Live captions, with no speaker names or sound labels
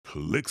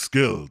Click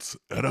skills,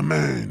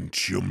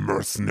 adamant, you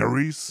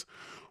mercenaries!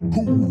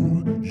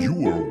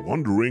 You are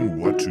wondering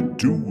what to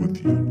do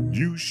with your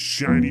new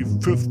shiny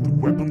 5th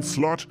weapon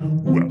slot?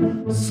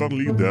 Well,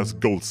 suddenly there's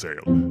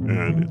Goldsale,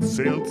 and it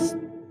sails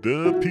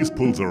the Peace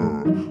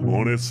Pulsar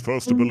on its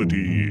first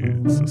ability.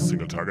 It's a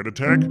single target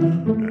attack,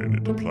 and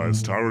it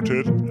applies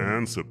targeted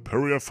and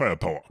superior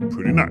firepower.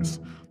 Pretty nice.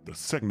 The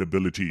second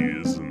ability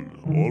is an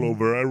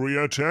all-over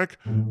area attack,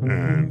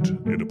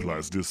 and it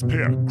applies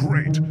Despair.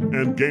 Great!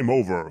 And Game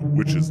Over,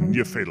 which is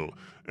near fatal.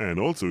 And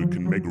also you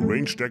can make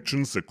ranged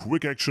actions a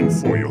quick action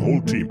for your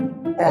whole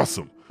team.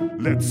 Awesome!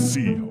 Let's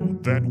see how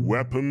that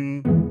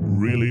weapon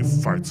really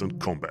fights in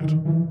combat.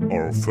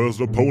 Our first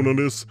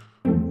opponent is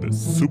the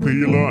super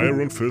healer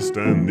Iron Fist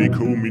and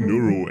Nico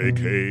Minoru,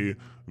 aka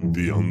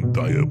the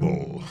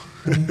Undiable.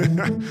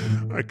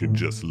 I can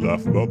just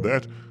laugh about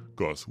that.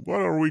 Because what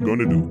are we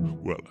gonna do?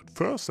 Well, at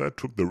first I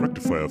took the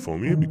rectifier for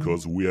me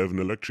because we have an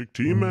electric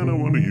team and I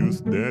want to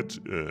use that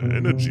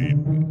energy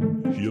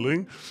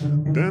healing.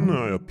 Then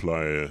I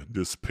apply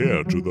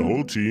Despair to the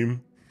whole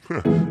team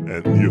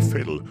and near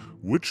fatal,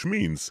 which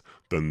means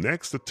the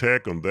next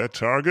attack on that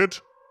target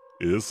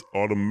is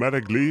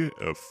automatically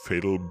a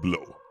fatal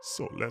blow.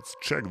 So let's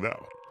check that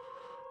out.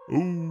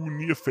 Ooh,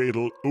 near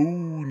fatal,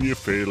 ooh, near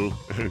fatal.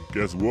 And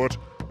guess what?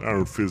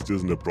 Iron Fist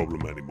isn't a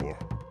problem anymore.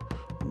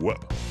 Well,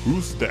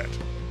 who's that?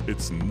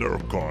 It's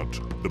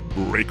Nurkot, the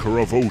breaker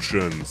of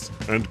oceans,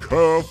 and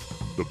Curve,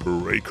 the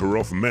breaker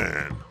of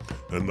man.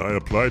 And I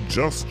applied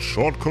just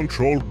short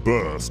control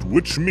burst,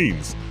 which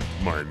means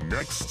my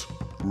next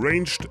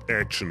ranged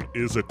action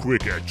is a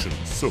quick action.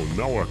 So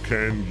now I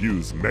can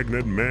use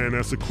Magnet Man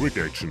as a quick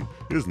action.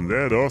 Isn't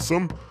that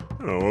awesome?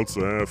 And I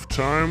also have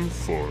time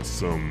for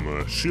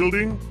some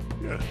shielding.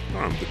 Yeah,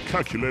 I'm the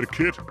calculator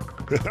kid.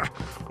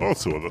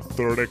 Also, the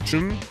third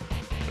action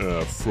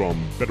from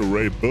Battle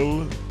Ray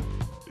Bill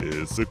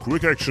is a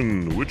quick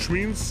action, which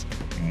means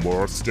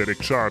more static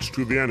charge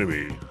to the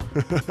enemy.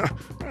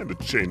 And a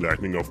chain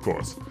lightning, of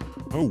course.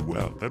 Oh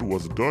well, that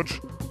was a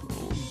dodge.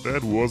 Oh,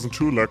 that wasn't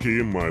too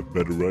lucky. My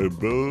Battle Ray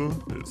Bill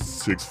is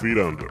 6 feet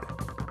under.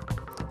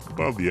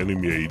 But the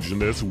enemy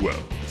agent as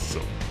well.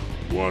 So,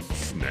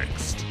 what's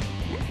next?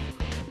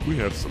 Well, we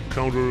have some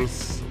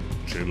counters,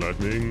 chain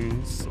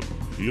lightning, some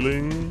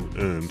healing,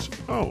 and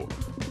oh,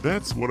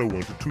 that's what I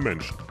wanted to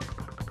mention.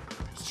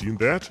 Seen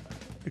that?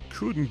 I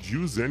couldn't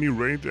use any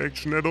ranged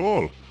action at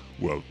all.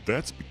 Well,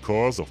 that's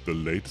because of the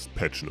latest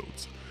patch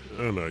notes.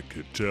 And I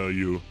could tell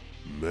you,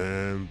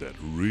 man, that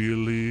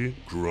really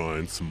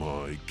grinds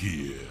my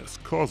gears.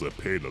 Cause I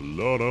paid a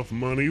lot of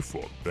money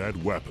for that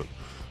weapon.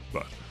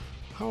 But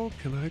how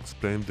can I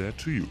explain that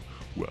to you?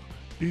 Well,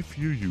 if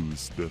you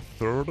use the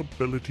third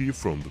ability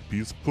from the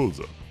Peace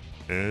Pulsar,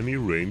 any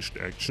ranged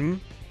action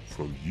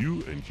from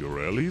you and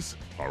your allies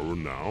are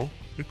now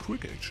a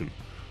quick action.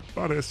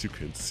 But as you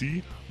can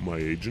see, my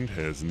agent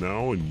has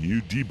now a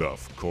new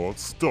debuff called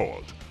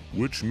Stalled,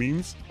 which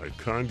means I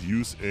can't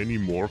use any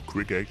more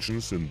quick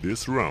actions in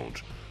this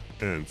round.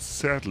 And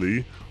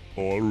sadly,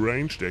 all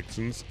ranged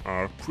actions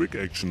are quick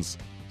actions,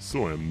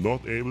 so I'm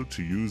not able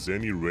to use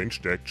any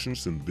ranged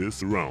actions in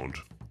this round.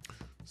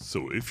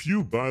 So if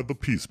you buy the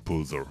Peace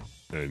Pulsar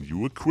and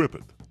you equip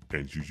it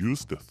and you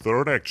use the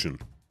third action,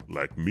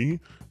 like me,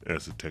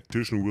 as a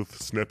tactician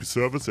with snappy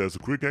service as a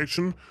quick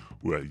action,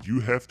 well, you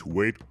have to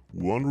wait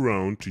one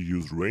round to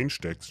use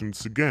ranged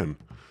actions again.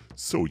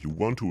 So you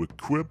want to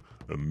equip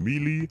a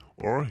melee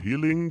or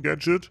healing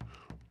gadget,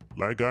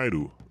 like I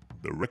do,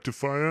 the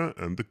rectifier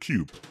and the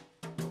cube.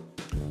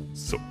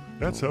 So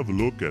let's have a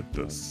look at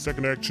the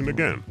second action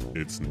again.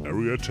 It's an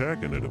area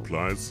attack and it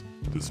applies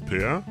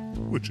Despair,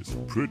 which is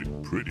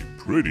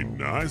pretty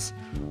nice,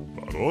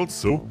 but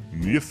also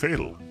near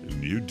fatal.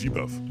 New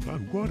debuff.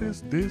 But what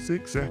is this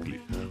exactly?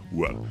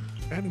 Well,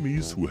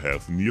 enemies who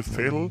have near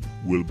fatal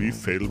will be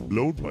fatal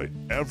blowed by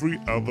every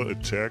other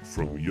attack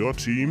from your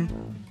team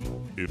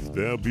if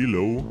they're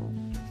below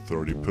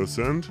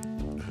 30%,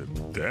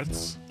 and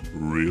that's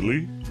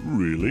really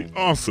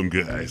awesome,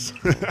 guys.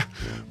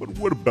 But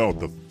what about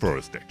the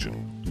first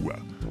action?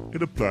 Well,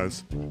 it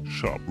applies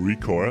sharp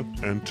recoil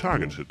and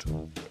targeted.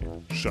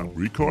 Sharp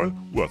recoil?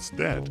 What's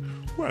that?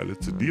 Well,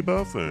 it's a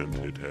debuff and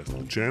it has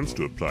the chance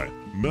to apply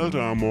melt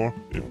armor,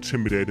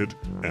 intimidated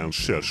and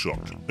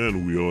shell-shocked.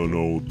 And we all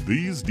know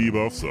these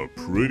debuffs are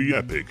pretty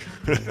epic.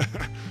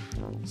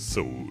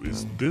 So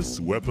is this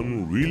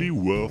weapon really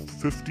worth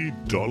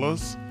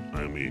 $50?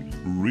 I mean,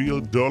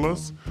 real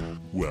dollars?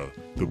 Well,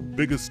 the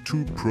biggest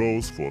two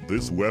pros for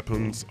these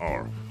weapons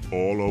are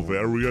all of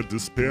area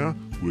despair,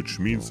 which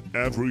means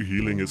every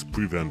healing is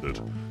prevented.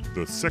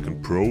 The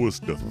second pro is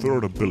the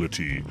third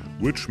ability,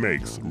 which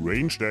makes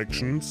ranged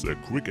actions a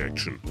quick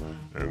action.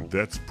 And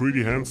that's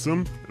pretty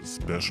handsome,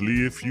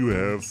 especially if you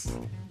have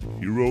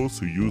heroes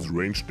who use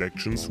ranged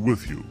actions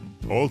with you.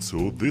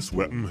 Also, this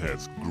weapon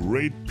has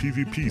great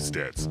PvP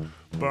stats,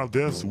 but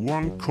there's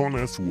one con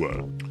as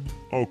well.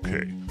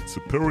 Okay,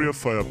 superior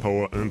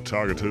firepower and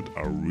targeted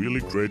are really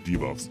great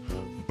debuffs,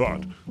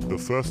 but the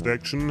first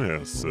action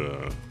has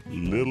a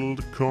little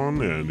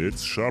con and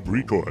it's sharp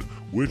recoil,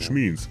 which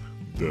means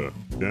The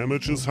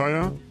damage is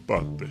higher,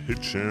 but the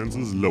hit chance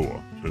is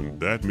lower, and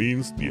that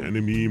means the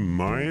enemy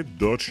might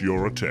dodge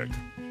your attack.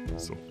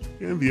 So,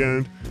 in the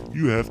end,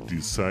 you have to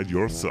decide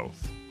yourself.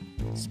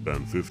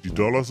 Spend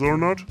 $50 or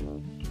not?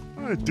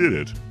 I did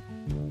it,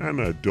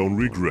 and I don't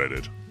regret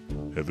it.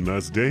 Have a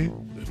nice day.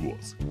 That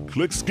was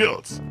Click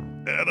Skills,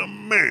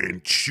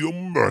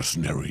 Adamantium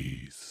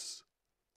Mercenaries.